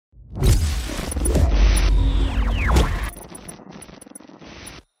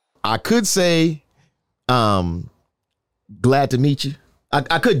I could say, glad to meet you.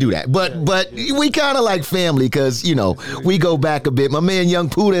 I could do that, but we kind of like family because, you know, we go back a bit. My man, Young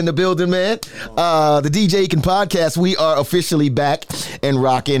Pooda in the building, man. The DJ Can podcast, we are officially back and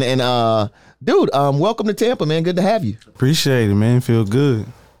rocking. And, dude, welcome to Tampa, man. Good to have you. Appreciate it, man. Feel good.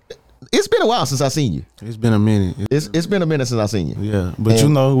 It's been a while since I seen you. It's been a minute. It's been a minute since I seen you. Yeah, but you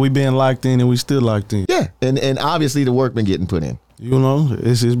know, we been locked in and we still locked in. Yeah, and obviously the work been getting put in. You know,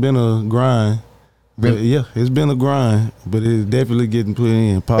 it's been a grind. Really? Yeah, it's been a grind, but it's definitely getting put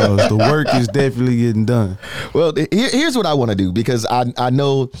in. Pause. The work is definitely getting done. Well, here's what I want to do, because I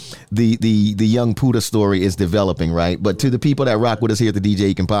know the Young Pooda story is developing, right? But to the people that rock with us here at the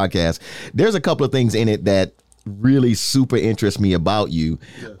DJ Can podcast, there's a couple of things in it that really super interest me about you,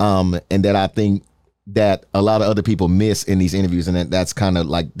 and that I think that a lot of other people miss in these interviews, and that's kind of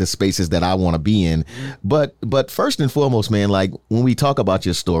like the spaces that I want to be in. But first and foremost, man, like when we talk about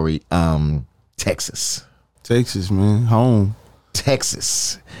your story, Texas, man, home.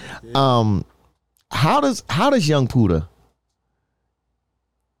 Texas. Yeah. How does Young Pooda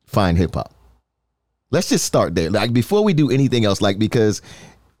find hip hop? Let's just start there. Like before we do anything else, like because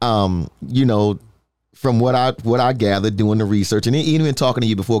you know, from what I gathered doing the research and even talking to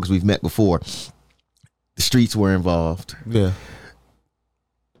you before, because we've met before, the streets were involved. Yeah.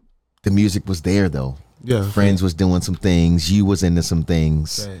 The music was there though. Yeah. Friends was doing some things. You was into some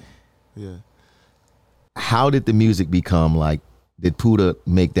things. Right. Yeah. How did the music become like, did Pooda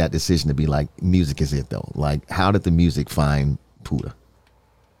make that decision to be like, music is it though? Like, how did the music find Pooda?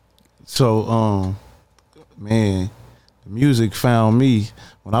 So, man, the music found me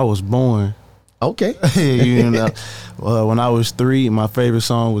when I was born. Okay. You know, when I was 3, my favorite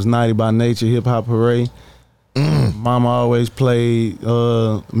song was 90 by Nature, Hip Hop Hooray. Mama always played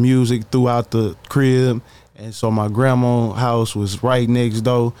music throughout the crib. And so my grandma's house was right next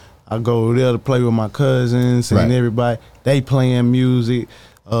door. I go there to play with my cousins and everybody. They playing music.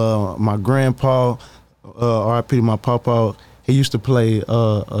 My grandpa, R.I.P. to my papa, he used to play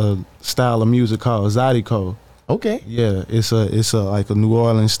a style of music called Zydeco. Okay. Yeah, it's a like a New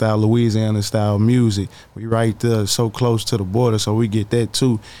Orleans style, Louisiana style music. We right there so close to the border, so we get that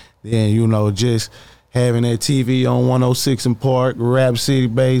too. Then, you know, just having that TV on 106 and Park, Rap City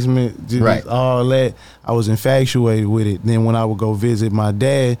Basement, just all that. I was infatuated with it. Then when I would go visit my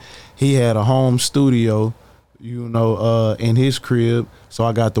dad, he had a home studio, you know, in his crib. So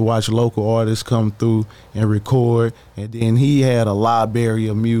I got to watch local artists come through and record. And then he had a library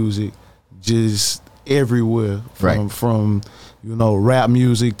of music just everywhere, from you know, rap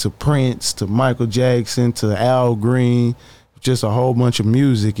music to Prince to Michael Jackson to Al Green, just a whole bunch of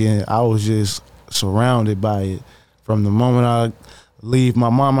music. And I was just surrounded by it. From the moment I leave my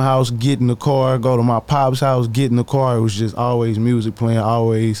mama's house, get in the car, go to my pop's house, get in the car, it was just always music playing,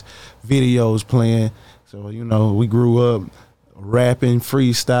 always videos playing. So, you know, we grew up rapping,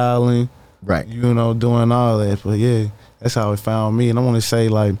 freestyling, you know, doing all that. But yeah, that's how it found me. And I want to say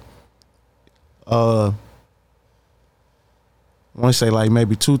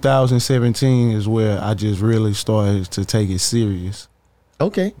maybe 2017 is where I just really started to take it serious.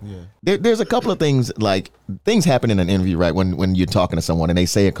 Okay. Yeah. There's a couple of things, like things happen in an interview, right? When you're talking to someone and they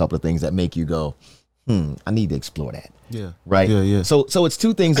say a couple of things that make you go, I need to explore that. Yeah. Right? Yeah. So it's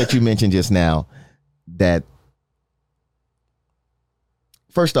two things that you mentioned just now that,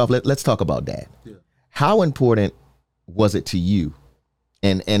 first off, let's talk about Dad. Yeah. How important was it to you?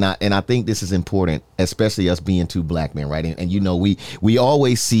 And I think this is important, especially us being two black men, right? And you know, we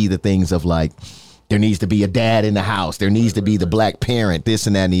always see the things of like, there needs to be a dad in the house. There needs to be the black parent, this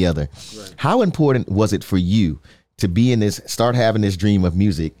and that and the other. Right. How important was it for you to be in this, start having this dream of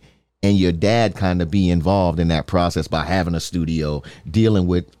music, and your dad kind of be involved in that process by having a studio, dealing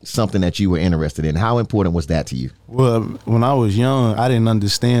with something that you were interested in? How important was that to you? Well, when I was young, I didn't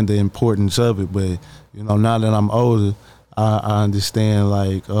understand the importance of it. But, you know, now that I'm older, I understand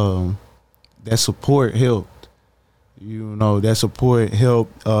like that support helped. You know, that support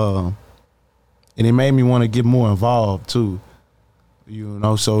helped. And it made me want to get more involved too, you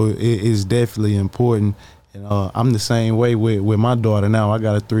know. So it is definitely important. And I'm the same way with my daughter now. I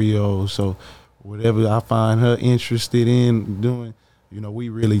got a 3-year-old, so whatever I find her interested in doing, you know, we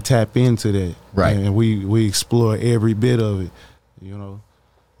really tap into that, right? And we explore every bit of it, you know.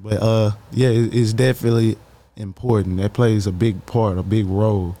 But yeah, it's definitely important. That plays a big part, a big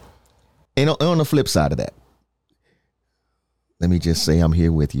role. And on the flip side of that, let me just say I'm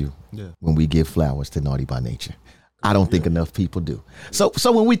here with you when we give flowers to Naughty by Nature. I don't think enough people do. So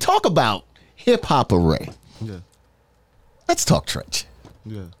when we talk about Hip Hop Array, let's talk Trench.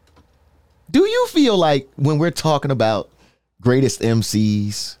 Yeah. Do you feel like when we're talking about greatest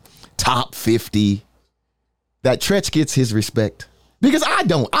MCs, top 50, that Tretch gets his respect? Because I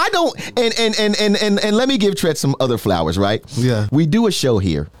don't. And let me give Tretch some other flowers, right? Yeah. We do a show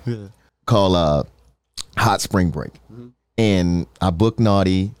here called Hot Spring Break. Mm-hmm. And I book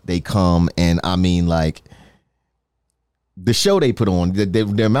Naughty, they come, and I mean, like, the show they put on,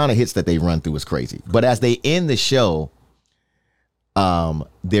 the amount of hits that they run through is crazy. But as they end the show,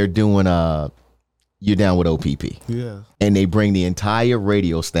 they're doing You're Down with OPP. Yeah. And they bring the entire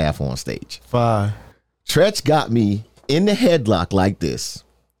radio staff on stage. Fine. Tretch got me in the headlock like this.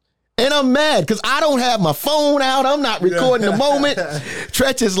 And I'm mad because I don't have my phone out. I'm not recording the moment.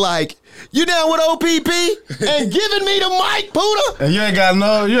 Tretch is like, you down with OPP? And giving me the mic, Pooda? And you ain't got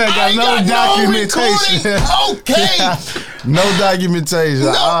no documentation. Okay. No documentation.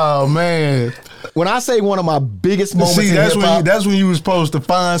 No. Oh, man. When I say one of my biggest moments in hip-hop, that's when you was supposed to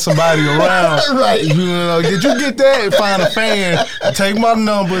find somebody around. Right. You know, did you get that? Find a fan, take my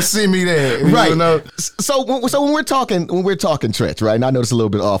number, send me that. Right. You know? So when we're talking Tretch, right? And I know it's a little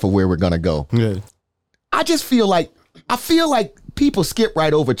bit off of where we're gonna go. Yeah. I feel like people skip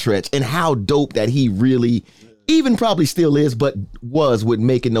right over Tretch and how dope that he really, even probably still is, but was with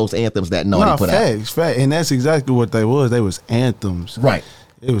making those anthems that Naughty put out. Facts. And that's exactly what they was. They was anthems. Right.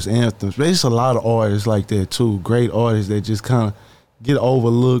 It was anthems. There's a lot of artists like that too. Great artists that just kind of get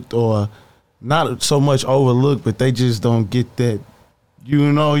overlooked, or not so much overlooked, but they just don't get that.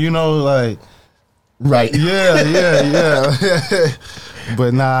 You know, like. Right. Yeah.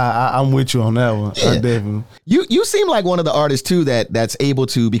 But nah, I'm with you on that one. Yeah. I definitely. You seem like one of the artists too that's able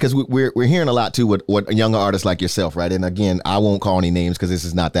to, because we're hearing a lot too what younger artists like yourself, right? And again, I won't call any names because this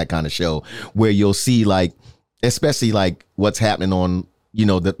is not that kind of show where you'll see, like, especially like what's happening on, you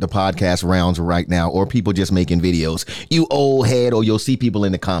know, the podcast rounds right now, or people just making videos. You old head, or you'll see people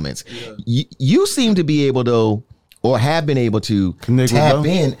in the comments. Yeah. You seem to be able to, or have been able to tap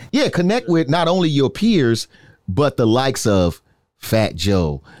in. Yeah, connect with not only your peers, but the likes of Fat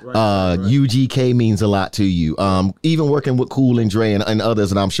Joe. Right. UGK means a lot to you. Even working with Cool and Dre and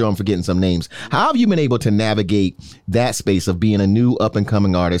others, and I'm sure I'm forgetting some names. How have you been able to navigate that space of being a new up and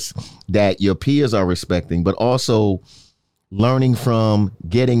coming artist that your peers are respecting, but also learning from,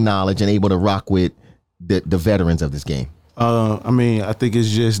 getting knowledge, and able to rock with the veterans of this game? I mean, I think it's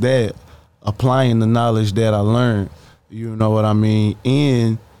just that, applying the knowledge that I learned, you know what I mean,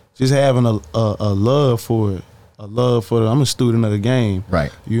 and just having a love for it, I'm a student of the game.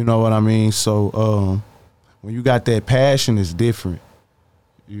 Right. You know what I mean? So when you got that passion, it's different.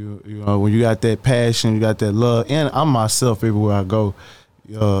 You know, when you got that passion, you got that love, and I'm myself everywhere I go.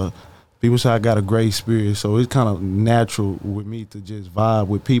 People say I got a great spirit, so it's kind of natural with me to just vibe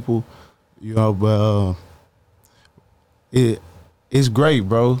with people, you know. But it's great,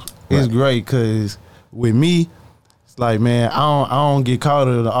 bro. It's great because with me, it's like, man, I don't get caught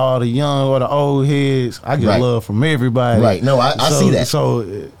in all the young or the old heads. I get love from everybody. Right. No, I see that. So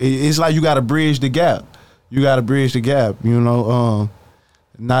it's like you got to bridge the gap. You know.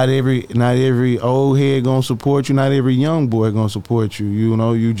 Not every old head gonna support you. Not every young boy gonna support you. You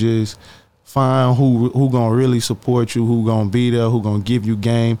know, you just find who gonna really support you, who gonna be there, who gonna give you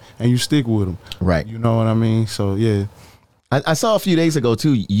game, and you stick with them. Right. You know what I mean? So yeah. I saw a few days ago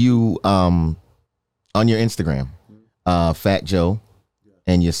too, you on your Instagram, Fat Joe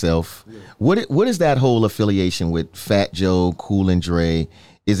and yourself. Yeah. What is that whole affiliation with Fat Joe, Cool and Dre?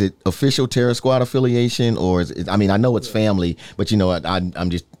 Is it official Terror Squad affiliation, or is it, I mean, I know it's family, but you know, I'm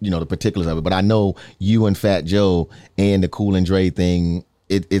just, you know, the particulars of it. But I know you and Fat Joe and the Cool and Dre thing.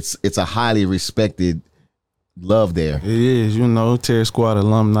 It's a highly respected love there. It is, you know, Terror Squad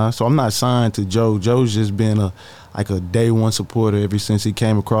alumni. So I'm not signed to Joe. Joe's just been a day one supporter ever since he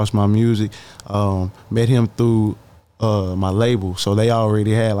came across my music. Met him through my label, so they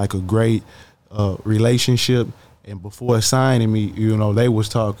already had like a great relationship. And before signing me, you know, they was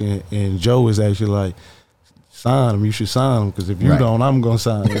talking, and Joe was actually like, sign him, you should sign him, because if you don't, I'm going to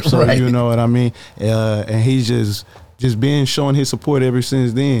sign him. So, you know what I mean? And he's just been showing his support ever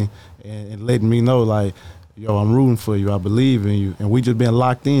since then, and letting me know, like, yo, I'm rooting for you, I believe in you. And we just been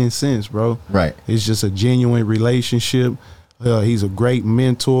locked in since, bro. Right. It's just a genuine relationship. He's a great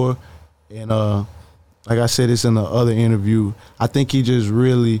mentor. And like I said, it's in the other interview, I think he just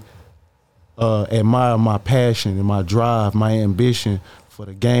really admire my passion and my drive, my ambition for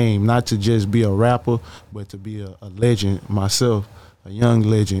the game, not to just be a rapper, but to be a legend myself, a young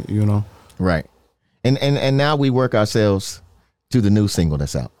legend, you know. Right. And now we work ourselves to the new single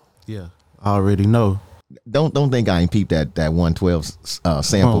that's out. Yeah, I already know. Don't think I ain't peeped that 112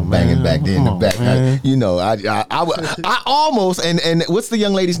 sample banging back there in the back. I almost and what's the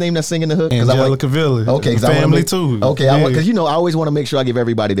young lady's name that's singing the hook? Angelica Villa. Okay, family too. Okay, because I always want to make sure I give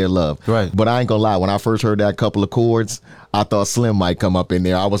everybody their love. Right. But I ain't gonna lie. When I first heard that couple of chords, I thought Slim might come up in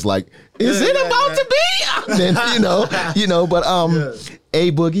there. I was like, is it about to be? Then But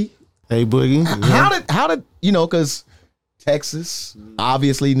A Boogie. A Boogie. How did because Texas,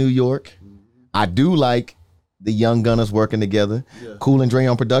 obviously New York. I do like the Young Gunners working together. Yeah. Cool and Dre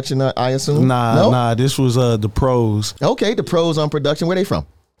on production, I assume? Nah, this was the Pros. Okay, the Pros on production. Where they from?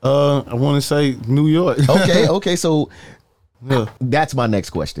 I want to say New York. Okay, so that's my next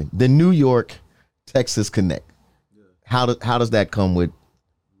question. The New York Texas connect. How does that come with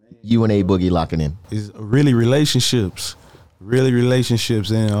you and A Boogie locking in? It's really relationships,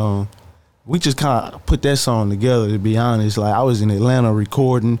 and we just kind of put that song together. To be honest, like I was in Atlanta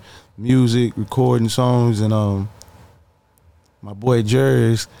recording songs, and my boy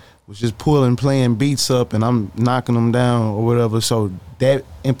Jerry's was just playing beats up, and I'm knocking them down or whatever. So that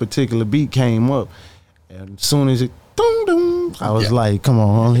in particular beat came up, and as soon as it I was like, come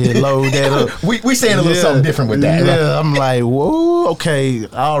on, here, load that up. we saying a little something different with that. Yeah, I'm like, whoa, okay.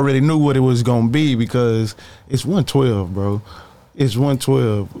 I already knew what it was gonna be because it's 112, bro. It's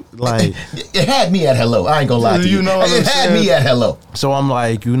 112. Like it had me at hello. I ain't gonna lie to you. It had me at hello. So I'm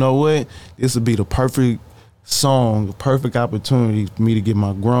like, you know what? This would be the perfect song, the perfect opportunity for me to get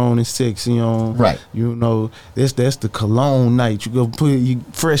my grown and sexy on. Right. That's the cologne night. You go you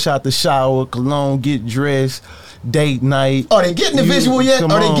fresh out the shower, cologne, get dressed, date night. Are they getting the visual yet?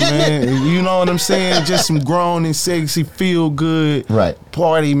 Are they getting it? You know what I'm saying? Just some grown and sexy, feel good, right?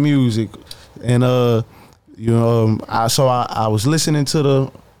 Party music, and I was listening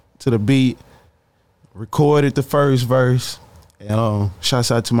to the beat, recorded the first verse, and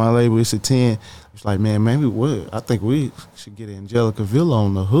shouts out to my label. It's a 10. It's like, man, I think we should get Angelica Villa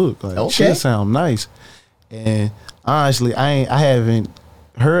on the hook. Like, she sound nice. And honestly, I haven't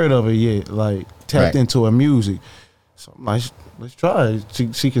heard of her yet. Like, tapped into her music. So I'm like, let's try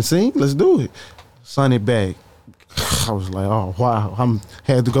it. She can sing. Let's do it. Sung it back. I was like, oh wow,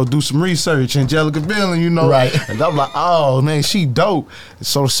 had to go do some research. Angelica Villa, right? And I'm like, oh man, she dope.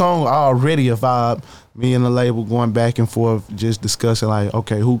 So the song already a vibe. Me and the label going back and forth, just discussing like,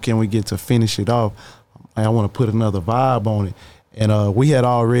 okay, who can we get to finish it off? I want to put another vibe on it. And we had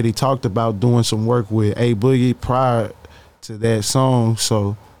already talked about doing some work with A Boogie prior to that song.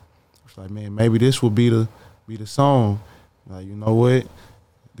 So it's like, man, maybe this would be the song. Like, you know what?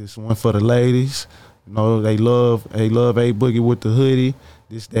 This one for the ladies. They love A Boogie with the hoodie.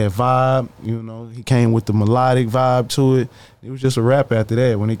 This that vibe, he came with the melodic vibe to it. It was just a rap after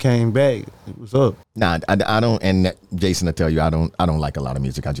that. When he came back, it was up. Nah, I don't. And Jason will tell you, I don't like a lot of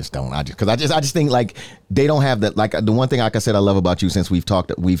music. I just don't. I just think like they don't have that. Like the one thing, like I said, I love about you since we've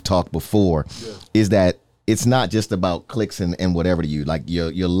talked before, is that it's not just about clicks and whatever to you. Like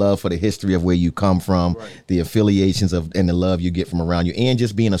your love for the history of where you come from, the affiliations and the love you get from around you, and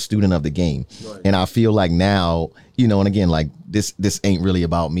just being a student of the game. Right. And I feel like now, and again, like this ain't really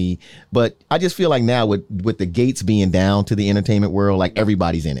about me, but I just feel like now with the gates being down to the entertainment world, like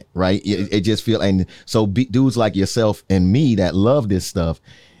everybody's in it, right? It just feel, and so dudes like yourself and me that love this stuff,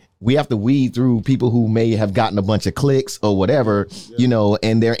 we have to weed through people who may have gotten a bunch of clicks or whatever,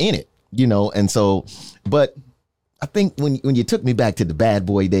 and they're in it. And so, but I think when you took me back to the Bad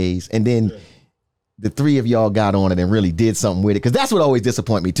Boy days, and then the three of y'all got on it and really did something with it, because that's what always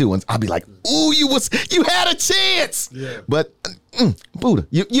disappoint me too. And I'll be like, "Ooh, you had a chance," but Pooda,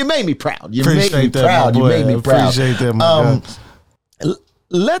 you made me proud. You made me proud. You made me proud. Appreciate that, my God.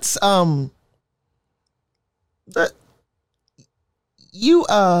 Let's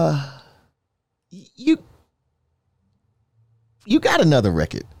you got another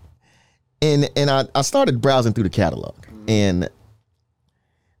record. And I started browsing through the catalog and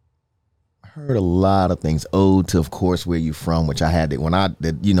heard a lot of things. Ode to, of course, Where You From, which I had when I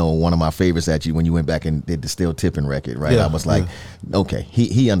did, one of my favorites at you when you went back and did the Still Tipping record, right? I was like, okay,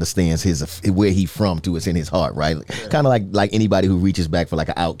 he understands where he from too. It's in his heart, right? Kind of like anybody who reaches back for like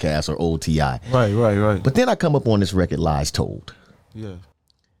an Outkast or old T.I. Right. But then I come up on this record, Lies Told. Yeah.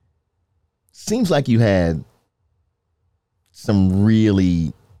 Seems like you had some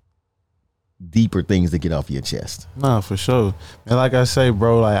really deeper things to get off your chest. Nah, for sure. And like I say,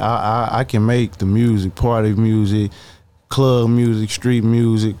 bro, like I can make the music, party music, club music, street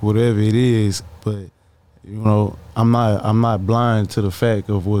music, whatever it is, but I'm not blind to the fact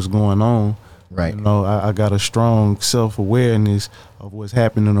of what's going on. Right. I got a strong self-awareness of what's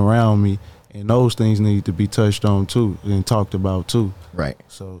happening around me, and those things need to be touched on too and talked about too. Right.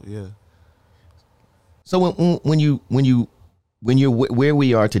 So yeah. So when you're where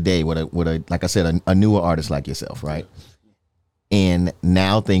we are today with a like I said a newer artist like yourself, right? And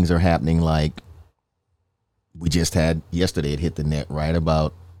now things are happening like we just had yesterday. It hit the net right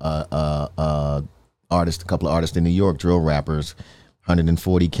about a couple of artists in New York, drill rappers,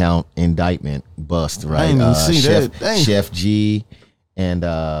 140 count indictment bust, right? I didn't even see that. Dang. Chef G and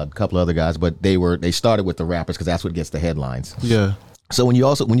a couple of other guys, but they started with the rappers because that's what gets the headlines. Yeah. So when you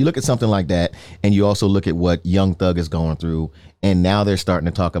look at something like that, and you also look at what Young Thug is going through, and now they're starting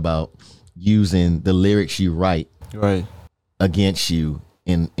to talk about using the lyrics you write Right. against you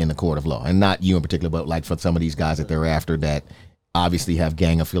in the court of law, and not you in particular, but like for some of these guys that they're after that obviously have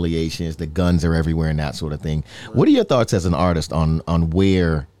gang affiliations, the guns are everywhere and that sort of thing. What are your thoughts as an artist on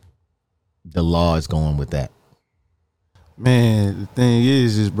where the law is going with that? Man, the thing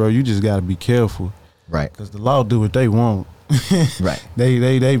is bro, you just got to be careful. Right. Because the law do what they want. Right.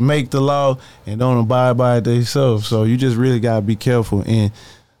 They make the law and don't abide by it themselves. So you just really got to be careful. And,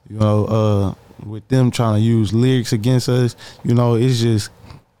 you know, with them trying to use lyrics against us, you know, it's just,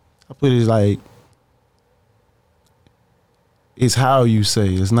 I put it like, it's how you say,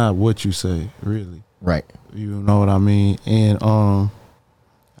 it's not what you say, really. Right. You know what I mean? And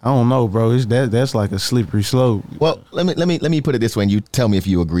I don't know, bro. That's like a slippery slope. Well, let me put it this way, and you tell me if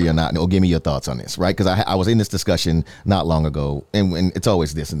you agree or not, or give me your thoughts on this, right? Because I was in this discussion not long ago, and it's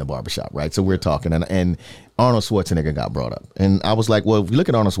always this in the barbershop, right? So we're talking, and Arnold Schwarzenegger got brought up, and I was like, well, if you look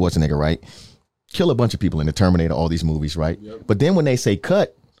at Arnold Schwarzenegger, right, kill a bunch of people in the Terminator, all these movies, right? Yep. But then when they say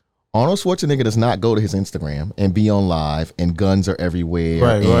cut, Arnold Schwarzenegger does not go to his Instagram and be on live, and guns are everywhere.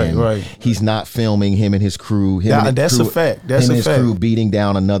 Right. He's not filming him and his crew. That's a fact. That's a fact. His crew beating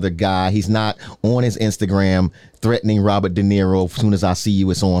down another guy. He's not on his Instagram threatening Robert De Niro. As soon as I see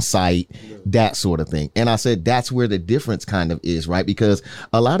you, it's on site. That sort of thing. And I said that's where the difference kind of is, right? Because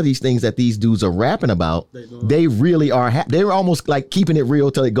a lot of these things that these dudes are rapping about, they really are. They're almost like keeping it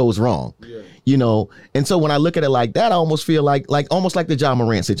real till it goes wrong. Yeah. You know, and so when I look at it like that, I almost feel like almost like the John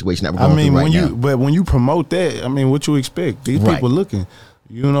Morant situation that we're going through right now. When you promote that, I mean, what you expect? These people looking.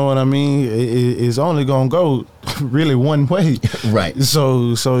 You know what I mean? It's only gonna go really one way. Right.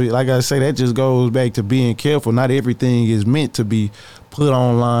 So like I say, that just goes back to being careful. Not everything is meant to be put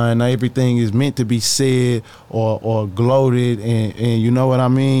online. Not everything is meant to be said or gloated, and you know what I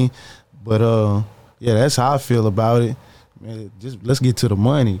mean? But yeah, that's how I feel about it. Man, just let's get to the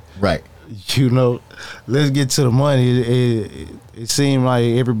money. Right. You know, let's get to the money. It seemed like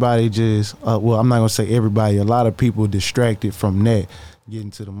everybody just, well, I'm not going to say everybody, a lot of people distracted from that,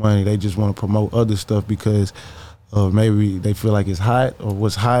 getting to the money. They just want to promote other stuff because maybe they feel like it's hot or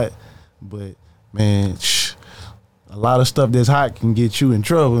what's hot. But, man, a lot of stuff that's hot can get you in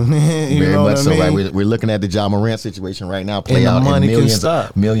trouble. Very much so. Right. We're looking at the John Morant situation right now play out, and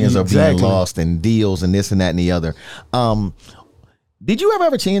millions are being lost, and deals and this and that and the other. Did you ever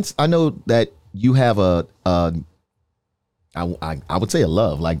have a chance? I know that you have I would say a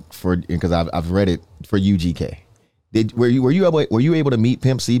love, like because I've read it for UGK. Were you able to meet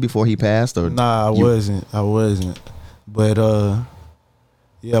Pimp C before he passed? Or nah, I wasn't. But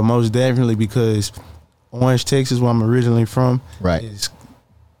yeah, most definitely, because Orange, Texas, where I'm originally from, right, is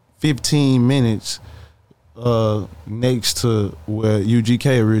 15 minutes next to where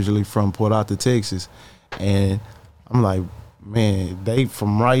UGK originally from, Port Arthur, Texas, and I'm like, man, they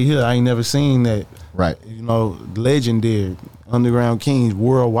from right here. I ain't never seen that. Right. You know, legendary underground kings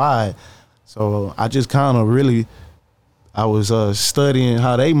worldwide. So I just kind of really, I was studying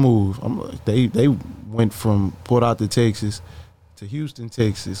how they move. They went from Port Arthur, Texas, to Houston,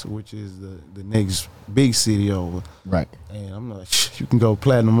 Texas, which is the next big city over. Right. And I'm like, you can go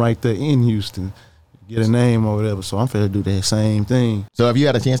platinum right there in Houston, get a name or whatever. So I'm finna do that same thing. So have you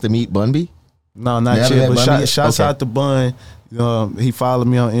had a chance to meet Bun B? No, not yet. But shouts out to Bun. He followed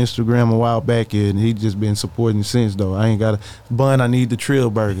me on Instagram a while back, and he just been supporting since, though. I ain't got Bun, I need the Trill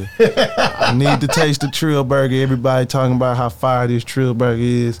Burger. I need to taste the Trill Burger. Everybody talking about how fire this Trill Burger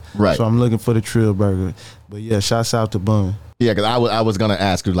is. Right. So I'm looking for the Trill Burger. But yeah, shouts out to Bun. Yeah, because I was gonna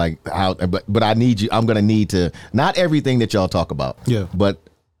ask you like how, but I need you. I'm gonna need to, not everything that y'all talk about. Yeah. But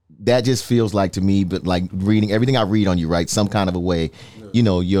that just feels like to me, but like reading everything I read on you, right? Some kind of a way, you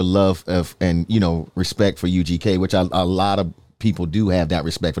know, your love of and respect for UGK, which a lot of people do have that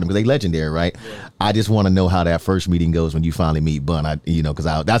respect for them because they legendary, right? Yeah. I just want to know how that first meeting goes when you finally meet Bun.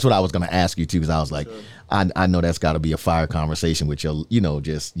 Because that's what I was going to ask you too. Because I was like, sure. I know that's got to be a fire conversation with your,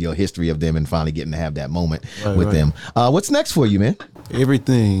 just your history of them and finally getting to have that moment with them. What's next for you, man?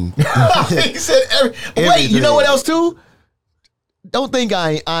 Everything. He said everything. Wait, you know what else too? Don't think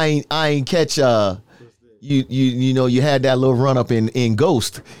I ain't catch. You had that little run up in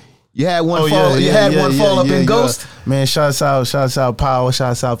Ghost. You had one fall up in Ghost. Man, shouts out Power,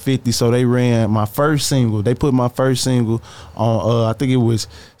 shouts out 50. So they ran my first single. They put my first single on I think it was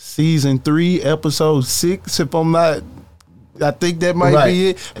season 3, episode 6, if I'm not. I think that might be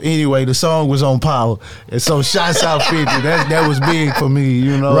it. Anyway, the song was on Power. And so shouts out 50. That was big for me,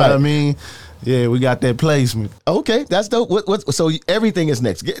 you know what I mean? Yeah, we got that placement. Okay, that's dope. So everything is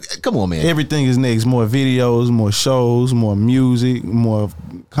next. Come on, man. Everything is next. More videos, more shows, more music, more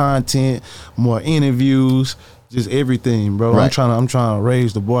content, more interviews, just everything, bro. Right. I'm trying to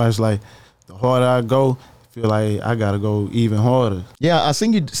raise the boys. Like, the harder I go, I feel like I gotta go even harder. Yeah, I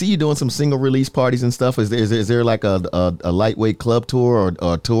see you doing some single release parties and stuff. Is there like a lightweight club tour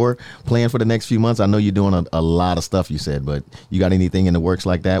or tour planned for the next few months? I know you're doing a lot of stuff, you said, but you got anything in the works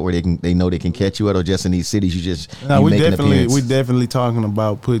like that where they know they can catch you at, or just in these cities we definitely talking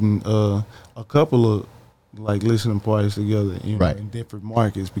about putting a couple of like listening parties together, you know, in different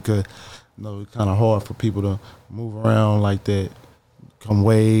markets, because you know it's kind of hard for people to move around like that. Come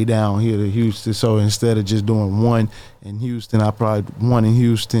way down here to Houston. So instead of just doing one in Houston, I probably one in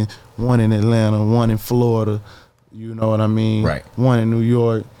Houston, one in Atlanta, one in Florida, you know what I mean? Right. One in New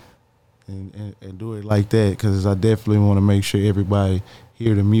York, and do it like that, because I definitely want to make sure everybody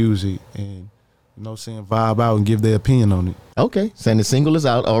hear the music and, you know, saying vibe out and give their opinion on it. Okay. So the single is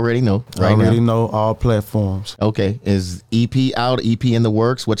out, already know. Know all platforms. Okay. Is EP out, EP in the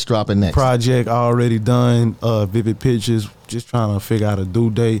works? What's dropping next? Project already done, Vivid Pictures, just trying to figure out a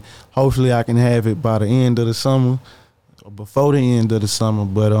due date. Hopefully I can have it by the end of the summer, or before the end of the summer,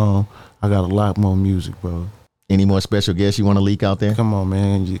 but I got a lot more music, bro. Any more special guests you want to leak out there? Come on,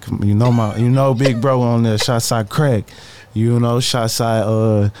 man. You know big bro on there, Shotside Crack. You know,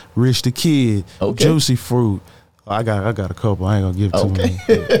 Shotside Rich the Kid, Juicy Fruit. I got a couple. I ain't gonna give too many.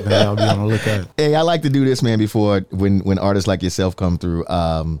 Y'all be on the lookout. Hey, I like to do this, man, before when artists like yourself come through.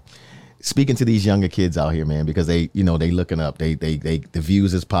 Speaking to these younger kids out here, man, because they looking up. They the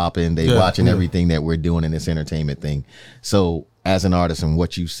views is popping. They watching everything that we're doing in this entertainment thing. So as an artist and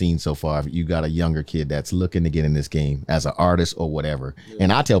what you've seen so far, you got a younger kid that's looking to get in this game as an artist or whatever.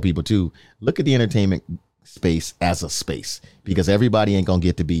 And I tell people too, look at the entertainment space as a space, because everybody ain't gonna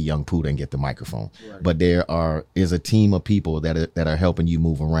get to be young Pooda and get the microphone, but there is a team of people that are helping you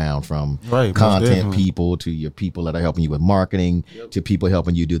move around, from content people to your people that are helping you with marketing to people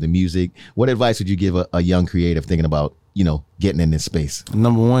helping you do the music. What advice would you give a young creative thinking about, you know, getting in this space?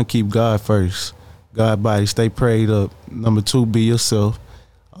 Number 1, keep God first. God body, stay prayed up. Number 2, be yourself.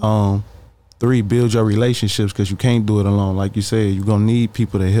 3, build your relationships, because you can't do it alone. Like you said, you're going to need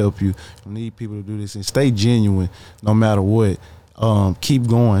people to help you. You need people to do this, and stay genuine no matter what. Keep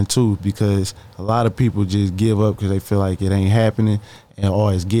going too, because a lot of people just give up because they feel like it ain't happening,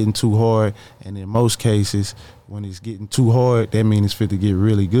 or it's getting too hard. And in most cases, when it's getting too hard, that means it's fit to get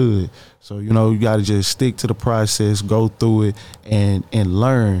really good. So, you know, you got to just stick to the process, go through it, and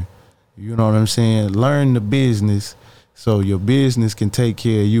learn. You know what I'm saying? Learn the business, so your business can take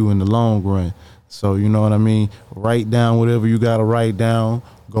care of you in the long run. So, you know what I mean? Write down whatever you got to write down.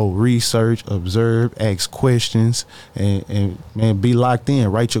 Go research, observe, ask questions, and man, be locked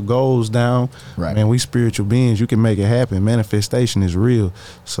in. Write your goals down. Right. Man, we spiritual beings. You can make it happen. Manifestation is real.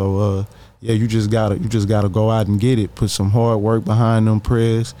 So, yeah, you just gotta go out and get it. Put some hard work behind them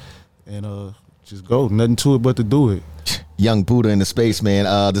prayers, and just go. Nothing to it but to do it. Young Pooda in the space, man.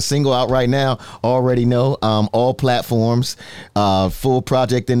 The single out right now, already know. All platforms, full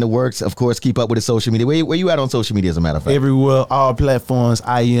project in the works. Of course, keep up with the social media. Where you at on social media, as a matter of fact? Everywhere, all platforms.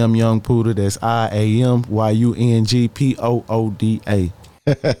 I am Young Pooda. That's IAMYUNGPOODA.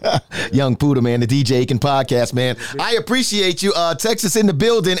 Young Pooda, man, the DJ Aiken podcast, man. I appreciate you. Texas in the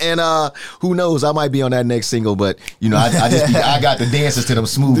building, and who knows, I might be on that next single, but you know, I got the dances to them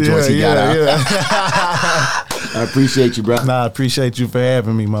smooth joints he got out. Yeah. I appreciate you, bro. Nah, I appreciate you for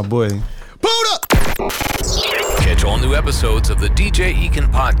having me, my boy. Pooda! Catch all new episodes of the DJ Aiken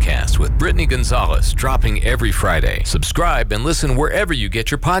podcast with Brittany Gonzalez, dropping every Friday. Subscribe and listen wherever you get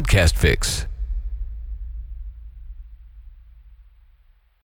your podcast fix.